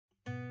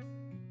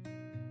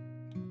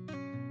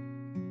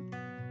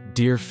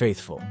Dear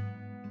Faithful,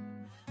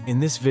 in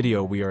this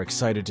video we are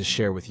excited to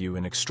share with you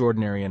an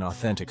extraordinary and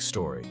authentic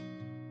story.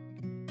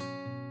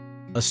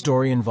 A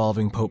story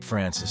involving Pope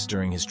Francis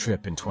during his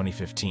trip in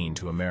 2015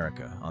 to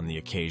America on the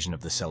occasion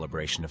of the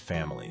celebration of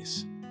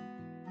families.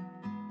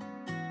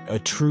 A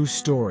true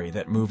story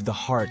that moved the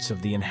hearts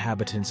of the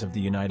inhabitants of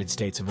the United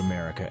States of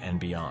America and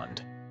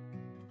beyond.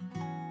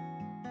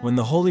 When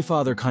the Holy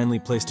Father kindly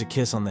placed a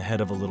kiss on the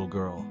head of a little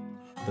girl,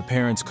 the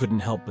parents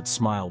couldn't help but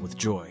smile with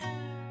joy.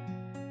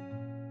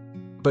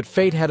 But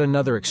fate had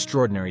another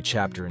extraordinary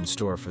chapter in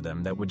store for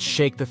them that would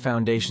shake the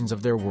foundations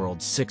of their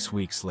world 6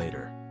 weeks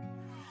later.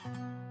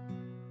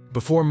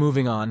 Before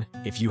moving on,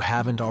 if you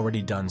haven't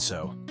already done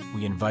so,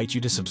 we invite you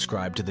to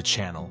subscribe to the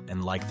channel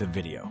and like the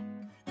video.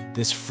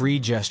 This free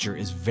gesture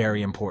is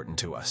very important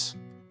to us.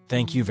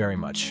 Thank you very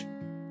much.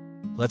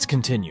 Let's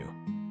continue.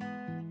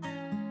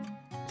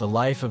 The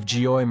life of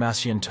Gianna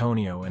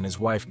Masciantonio and his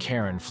wife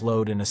Karen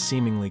flowed in a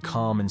seemingly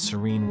calm and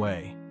serene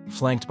way,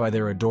 flanked by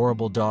their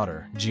adorable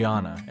daughter,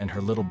 Gianna, and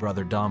her little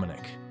brother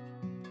Dominic.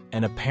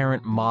 An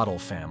apparent model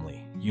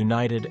family,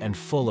 united and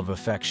full of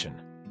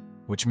affection,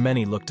 which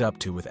many looked up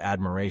to with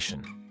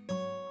admiration.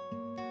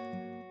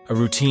 A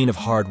routine of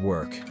hard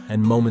work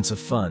and moments of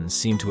fun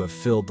seemed to have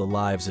filled the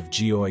lives of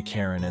Gianna,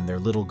 Karen, and their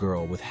little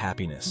girl with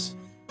happiness.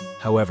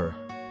 However,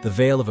 the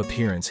veil of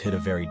appearance hid a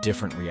very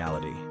different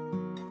reality.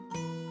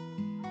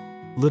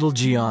 Little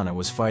Gianna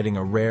was fighting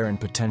a rare and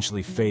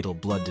potentially fatal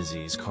blood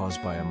disease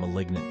caused by a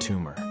malignant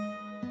tumor.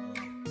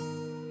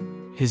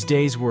 His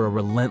days were a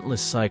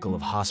relentless cycle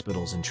of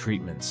hospitals and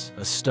treatments,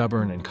 a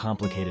stubborn and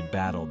complicated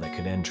battle that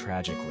could end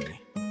tragically.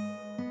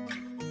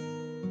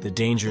 The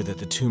danger that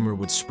the tumor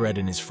would spread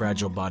in his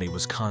fragile body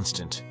was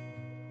constant,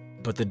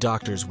 but the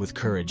doctors with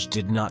courage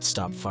did not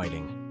stop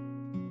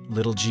fighting.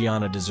 Little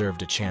Gianna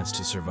deserved a chance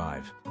to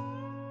survive.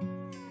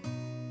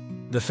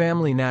 The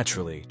family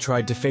naturally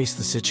tried to face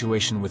the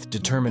situation with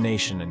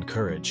determination and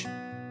courage,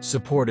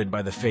 supported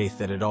by the faith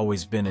that had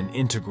always been an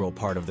integral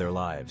part of their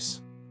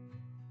lives.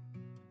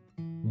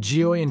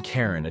 Gianna and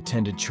Karen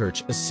attended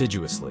church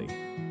assiduously,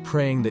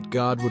 praying that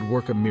God would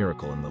work a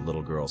miracle in the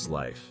little girl's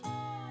life.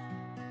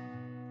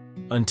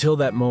 Until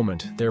that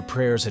moment, their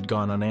prayers had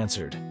gone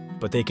unanswered,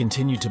 but they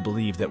continued to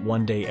believe that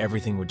one day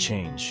everything would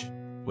change.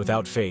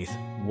 Without faith,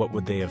 what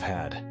would they have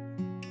had?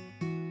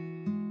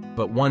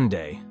 But one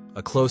day,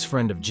 a close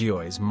friend of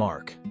Gianna's,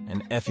 Mark,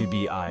 an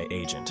FBI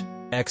agent,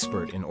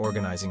 expert in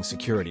organizing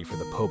security for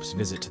the Pope's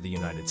visit to the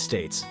United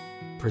States,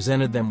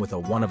 presented them with a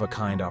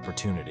one-of-a-kind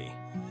opportunity.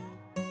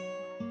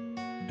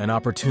 An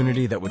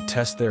opportunity that would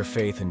test their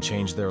faith and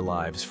change their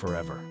lives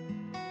forever.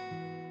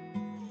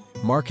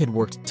 Mark had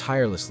worked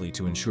tirelessly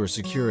to ensure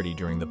security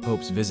during the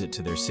Pope's visit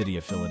to their city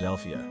of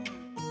Philadelphia.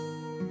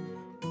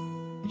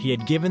 He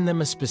had given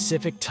them a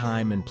specific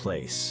time and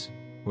place,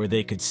 where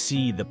they could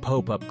see the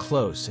Pope up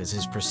close as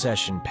his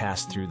procession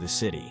passed through the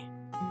city.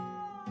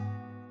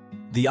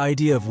 The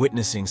idea of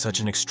witnessing such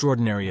an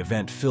extraordinary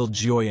event filled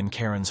Gianna and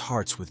Karen's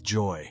hearts with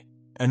joy,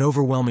 an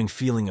overwhelming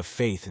feeling of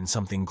faith in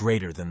something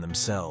greater than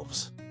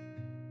themselves.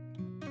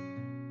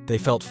 They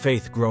felt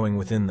faith growing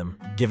within them,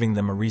 giving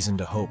them a reason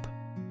to hope.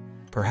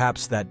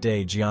 Perhaps that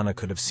day Gianna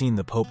could have seen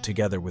the Pope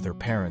together with her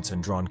parents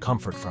and drawn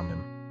comfort from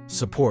him,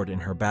 support in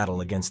her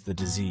battle against the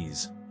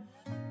disease.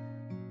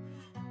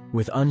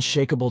 With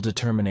unshakable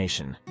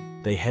determination,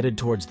 they headed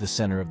towards the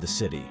center of the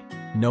city,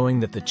 knowing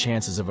that the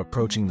chances of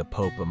approaching the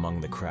Pope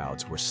among the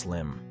crowds were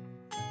slim.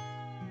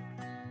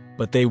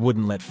 But they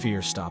wouldn't let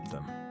fear stop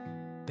them.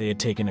 They had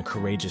taken a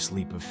courageous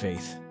leap of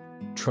faith,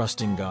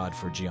 trusting God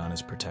for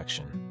Gianna's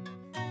protection.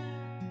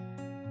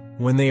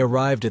 When they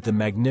arrived at the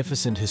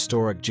magnificent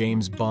historic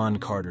James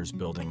Bond Carter's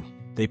building,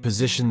 they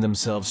positioned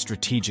themselves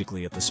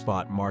strategically at the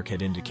spot Mark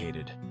had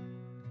indicated.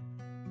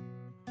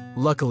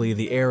 Luckily,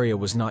 the area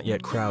was not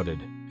yet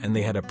crowded, and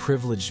they had a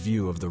privileged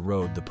view of the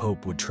road the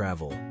Pope would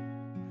travel.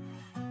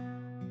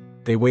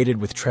 They waited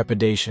with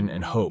trepidation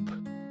and hope,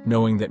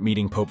 knowing that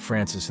meeting Pope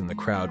Francis in the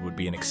crowd would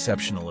be an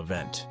exceptional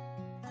event.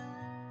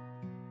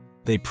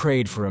 They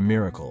prayed for a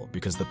miracle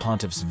because the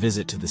pontiff's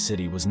visit to the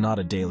city was not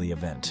a daily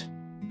event,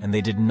 and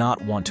they did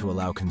not want to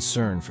allow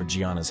concern for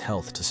Gianna's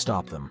health to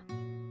stop them.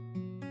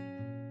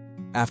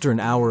 After an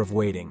hour of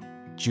waiting,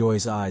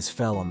 Gianna's eyes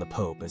fell on the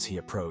Pope as he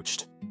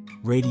approached,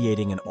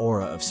 radiating an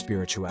aura of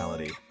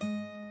spirituality.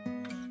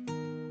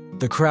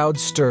 The crowd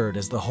stirred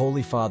as the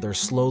Holy Father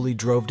slowly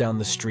drove down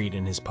the street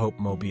in his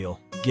Pope-mobile,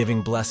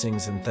 giving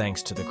blessings and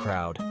thanks to the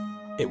crowd.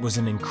 It was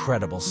an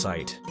incredible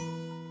sight.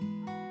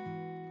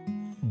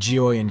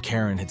 Gianna and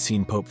Karen had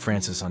seen Pope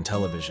Francis on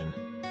television,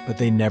 but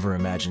they never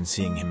imagined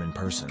seeing him in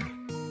person.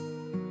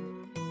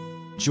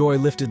 Joy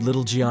lifted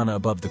little Gianna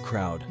above the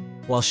crowd,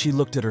 while she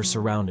looked at her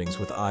surroundings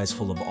with eyes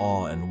full of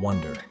awe and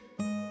wonder.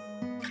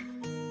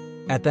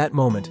 At that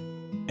moment,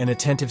 an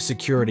attentive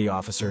security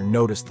officer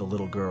noticed the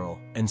little girl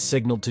and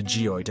signaled to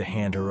Gianna to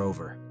hand her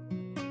over.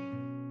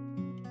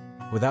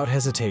 Without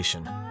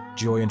hesitation,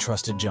 Gianna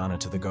entrusted Gianna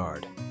to the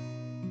guard.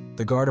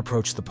 The guard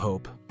approached the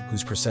Pope,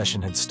 whose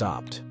procession had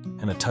stopped,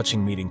 and a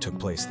touching meeting took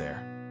place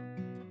there.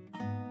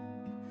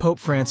 Pope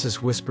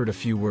Francis whispered a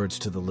few words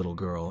to the little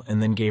girl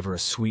and then gave her a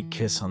sweet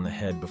kiss on the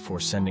head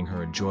before sending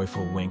her a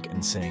joyful wink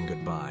and saying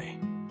goodbye.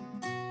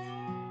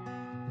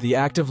 The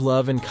act of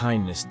love and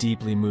kindness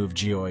deeply moved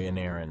Gioia and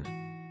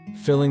Aaron,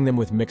 filling them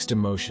with mixed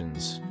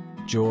emotions: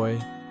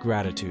 joy,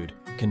 gratitude,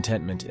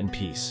 contentment, and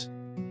peace.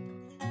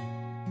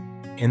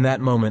 In that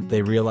moment,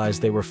 they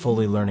realized they were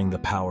fully learning the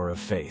power of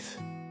faith.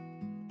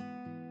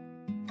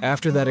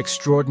 After that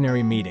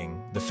extraordinary meeting,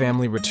 the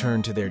family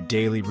returned to their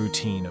daily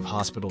routine of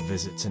hospital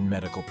visits and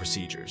medical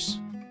procedures.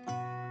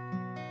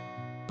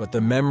 But the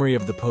memory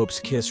of the Pope's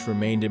kiss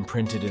remained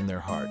imprinted in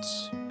their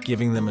hearts,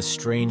 giving them a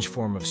strange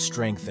form of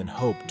strength and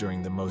hope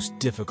during the most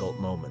difficult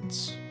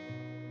moments.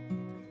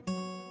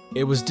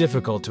 It was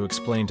difficult to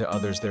explain to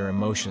others their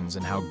emotions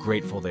and how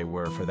grateful they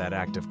were for that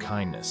act of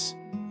kindness.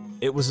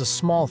 It was a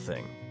small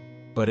thing,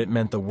 but it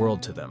meant the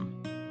world to them.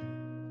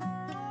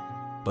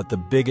 But the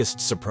biggest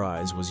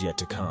surprise was yet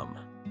to come.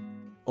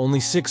 Only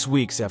 6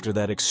 weeks after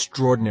that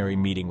extraordinary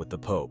meeting with the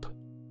Pope,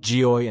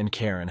 Gioia and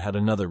Karen had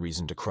another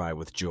reason to cry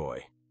with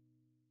joy.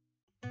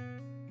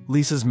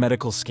 Lisa's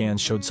medical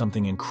scans showed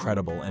something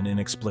incredible and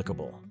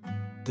inexplicable.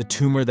 The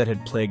tumor that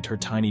had plagued her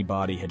tiny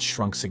body had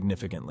shrunk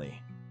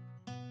significantly.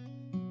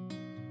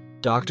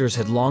 Doctors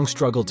had long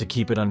struggled to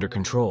keep it under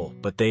control,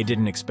 but they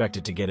didn't expect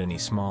it to get any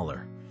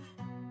smaller.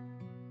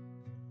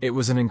 It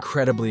was an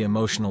incredibly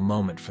emotional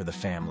moment for the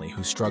family,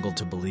 who struggled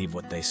to believe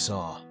what they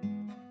saw.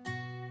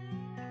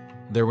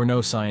 There were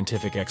no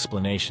scientific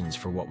explanations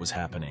for what was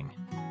happening.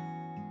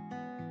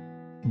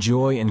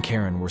 Joy and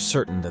Karen were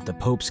certain that the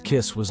Pope's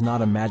kiss was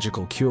not a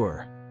magical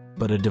cure,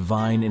 but a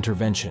divine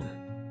intervention,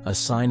 a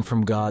sign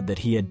from God that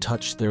he had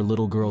touched their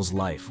little girl's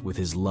life with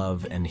his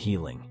love and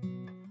healing.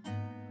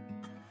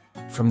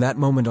 From that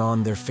moment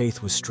on, their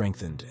faith was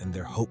strengthened and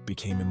their hope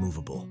became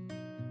immovable.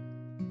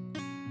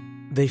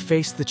 They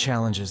faced the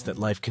challenges that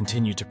life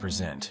continued to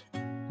present,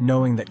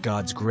 knowing that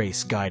God's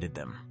grace guided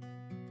them.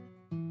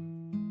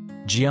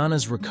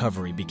 Gianna's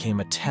recovery became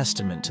a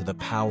testament to the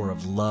power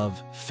of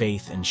love,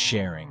 faith, and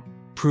sharing,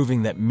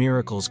 proving that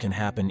miracles can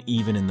happen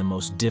even in the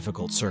most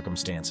difficult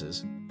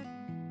circumstances.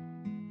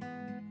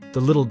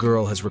 The little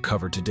girl has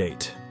recovered to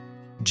date.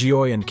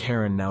 Gioia and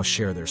Karen now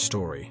share their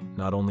story,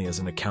 not only as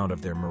an account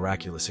of their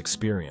miraculous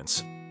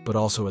experience, but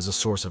also as a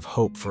source of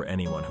hope for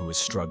anyone who is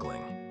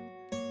struggling.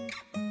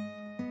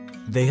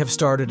 They have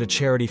started a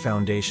charity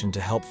foundation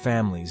to help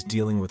families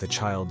dealing with a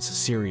child's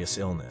serious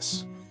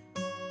illness.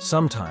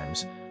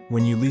 Sometimes,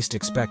 when you least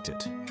expect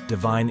it,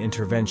 divine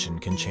intervention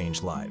can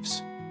change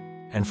lives.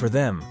 And for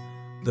them,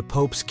 the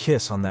Pope's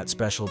kiss on that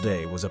special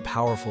day was a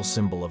powerful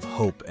symbol of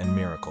hope and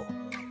miracle.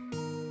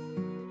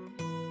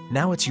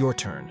 Now it's your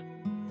turn.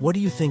 What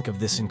do you think of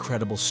this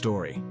incredible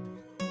story?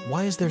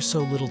 Why is there so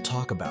little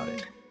talk about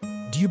it?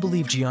 Do you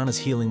believe Gianna's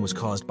healing was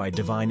caused by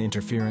divine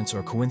interference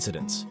or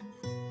coincidence?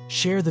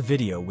 Share the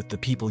video with the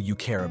people you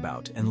care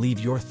about and leave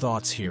your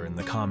thoughts here in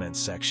the comments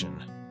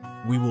section.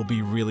 We will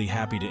be really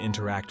happy to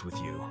interact with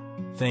you.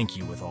 Thank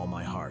you with all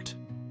my heart.